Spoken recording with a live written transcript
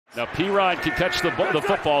Now P-Ryan can catch the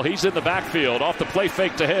football. He's in the backfield. Off the play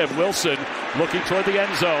fake to him. Wilson looking toward the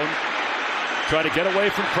end zone. Trying to get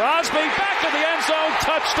away from Crosby. Back to the end zone.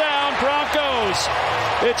 Touchdown, Broncos.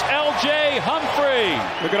 It's L.J. Humphrey.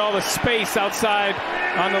 Look at all the space outside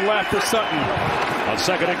on the left for Sutton. On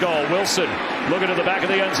second and goal, Wilson looking to the back of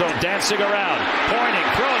the end zone. Dancing around. Pointing.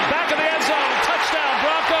 Throwing back of the end zone. Touchdown,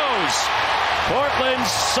 Broncos. Cortland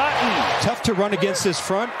Sutton. Tough to run against this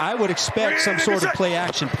front. I would expect some sort of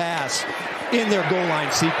play-action pass in their goal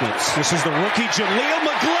line sequence. This is the rookie, Jaleel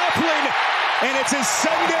McLaughlin. And it's a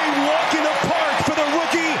Sunday walk in the park for the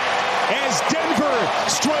rookie as Denver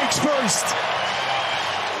strikes first.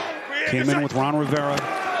 Came in with Ron Rivera.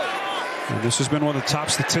 And this has been one of the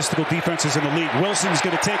top statistical defenses in the league. Wilson's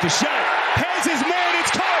going to take a shot. Has his man.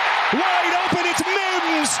 It's caught. Wide open. It's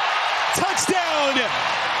Mims. Touchdown.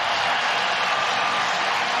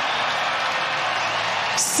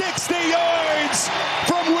 60 yards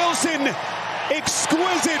from Wilson.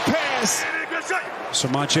 Exquisite pass.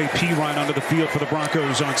 Samaje P-Ryan onto the field for the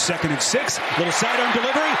Broncos on 2nd and 6. Little sidearm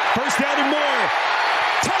delivery. First down and more.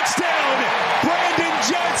 Touchdown, Brandon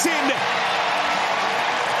Johnson.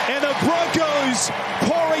 And the Broncos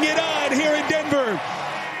pouring it on here in Denver.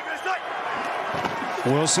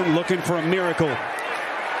 Wilson looking for a miracle.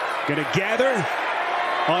 Going to gather.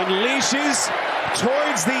 Unleashes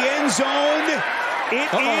towards the end zone. It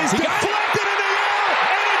is deflected in the air.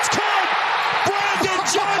 And it's caught. Brandon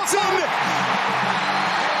Johnson.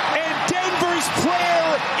 Denver's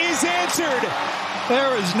prayer is answered.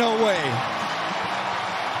 There is no way.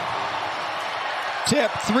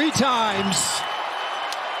 Tip 3 times.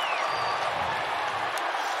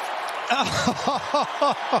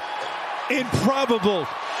 Improbable.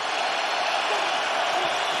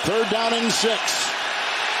 3rd down and 6.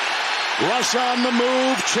 Rush on the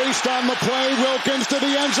move, chased on the play. Wilkins to the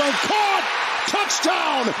end zone. Caught!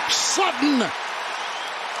 Touchdown! Sutton!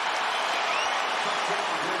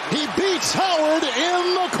 He beats Howard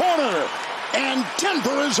in the corner, and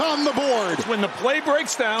Denver is on the board. When the play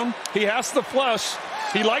breaks down, he has to flush.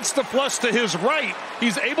 He likes to flush to his right.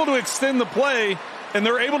 He's able to extend the play, and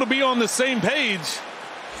they're able to be on the same page.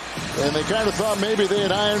 And they kind of thought maybe they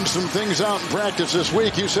had ironed some things out in practice this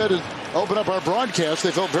week. You said it opened up our broadcast.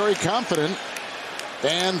 They felt very confident.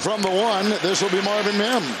 And from the one, this will be Marvin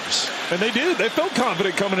Mims. And they did. They felt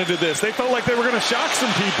confident coming into this. They felt like they were going to shock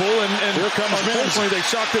some people. And here comes unfortunately, Mims. They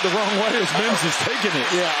shocked it the wrong way as Mims is taking it.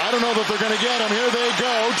 Yeah, I don't know that they're going to get him. Here they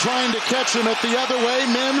go, trying to catch him it the other way.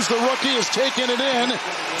 Mims, the rookie, is taking it in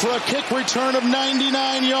for a kick return of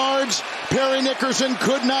 99 yards. Perry Nickerson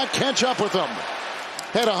could not catch up with him.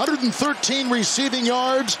 Had 113 receiving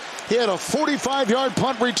yards. He had a 45-yard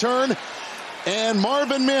punt return. And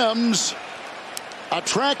Marvin Mims, a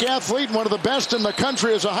track athlete, one of the best in the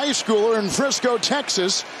country as a high schooler in Frisco,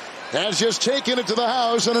 Texas, has just taken it to the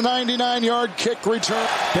house in a 99-yard kick return.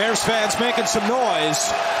 Bears fans making some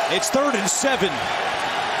noise. It's 3rd and 7.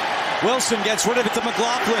 Wilson gets rid of it to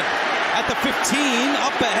McLaughlin at the 15,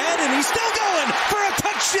 up ahead, and he's still going for a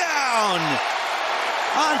touchdown.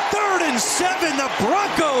 On 3rd and 7, the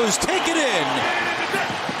Broncos take it in.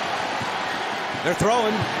 They're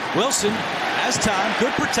throwing. Wilson has time.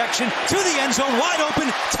 Good protection to the end zone. Wide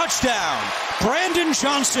open. Touchdown. Brandon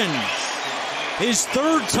Johnson. His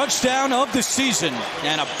 3rd touchdown of the season.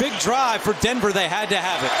 And a big drive for Denver. They had to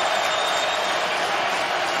have it.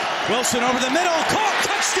 Wilson over the middle. Caught.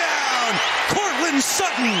 Touchdown. Cortland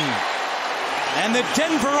Sutton. And the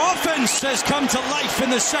Denver offense has come to life in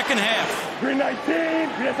the second half.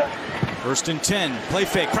 1st and 10. Play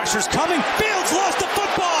fake. Pressure's coming. Fields lost the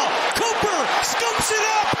football. Cooper scoops it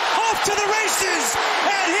up. Off to the races.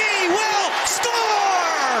 And he will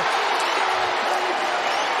score.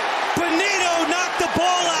 Benito knocked the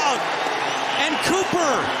ball out. And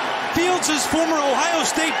Cooper, Fields' former Ohio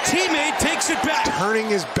State teammate, takes it back. Turning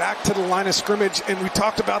his back to the line of scrimmage, and we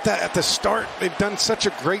talked about that at the start. They've done such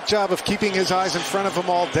a great job of keeping his eyes in front of him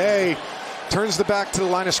all day. Turns the back to the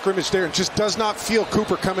line of scrimmage there and just does not feel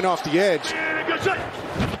Cooper coming off the edge.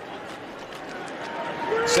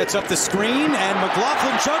 Sets up the screen, and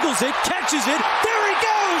McLaughlin juggles it, catches it. There he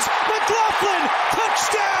goes! McLaughlin,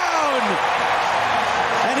 touchdown!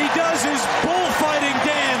 And he does his bullfighting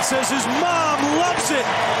dance as his mom loves it.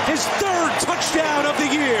 His 3rd touchdown of the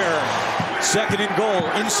year. 2nd and goal,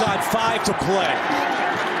 inside 5 to play.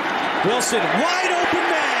 Wilson, wide open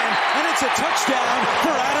man, and it's a touchdown for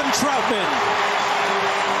Adam Troutman.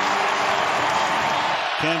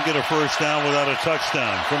 Can't get a first down without a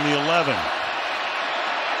touchdown from the 11.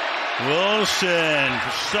 Wilson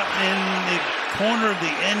in the corner of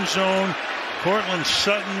the end zone. Cortland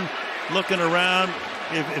Sutton looking around.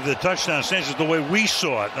 if the touchdown stands is the way we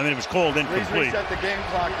saw it. I mean, it was called incomplete. Reset the game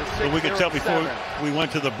clock to 6, but we could tell before 7. we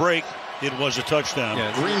went to the break, it was a touchdown.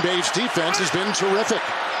 Yeah, Green Bay's defense has been terrific,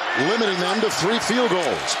 limiting them to 3 field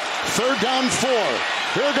goals. 3rd down 4.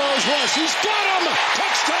 Here goes Rush. He's got him!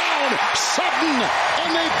 Touchdown! Sutton!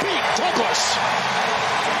 And they beat Douglas.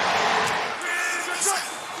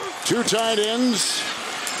 2 tight ends.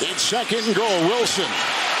 It's 2nd and goal. Wilson.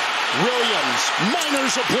 Williams.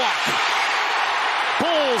 Miners a block.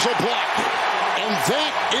 Bulls a block. And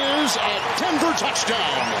that is a Denver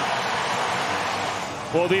touchdown.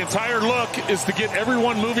 Well, the entire look is to get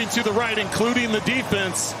everyone moving to the right, including the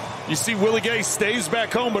defense. You see Willie Gay stays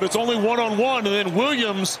back home, but it's only one-on-one, and then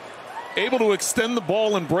Williams able to extend the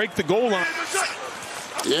ball and break the goal line.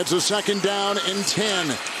 It's a 2nd down and 10.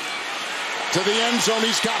 To the end zone,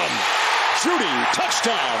 he's got him. Shooting,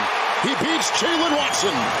 touchdown. He beats Jalen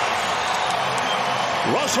Watson.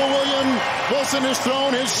 Russell Wilson has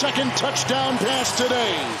thrown his 2nd touchdown pass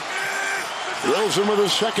today. Wilson with a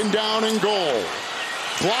 2nd down and goal.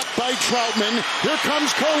 Blocked by Troutman. Here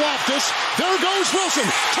comes Karlaftis. There goes Wilson.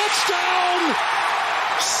 Touchdown!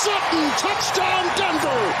 Sutton, touchdown,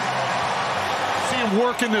 Denver! See him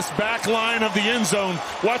work in this back line of the end zone.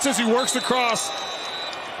 Watch as he works across.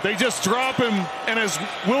 They just drop him, and as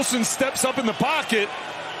Wilson steps up in the pocket,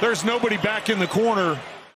 there's nobody back in the corner.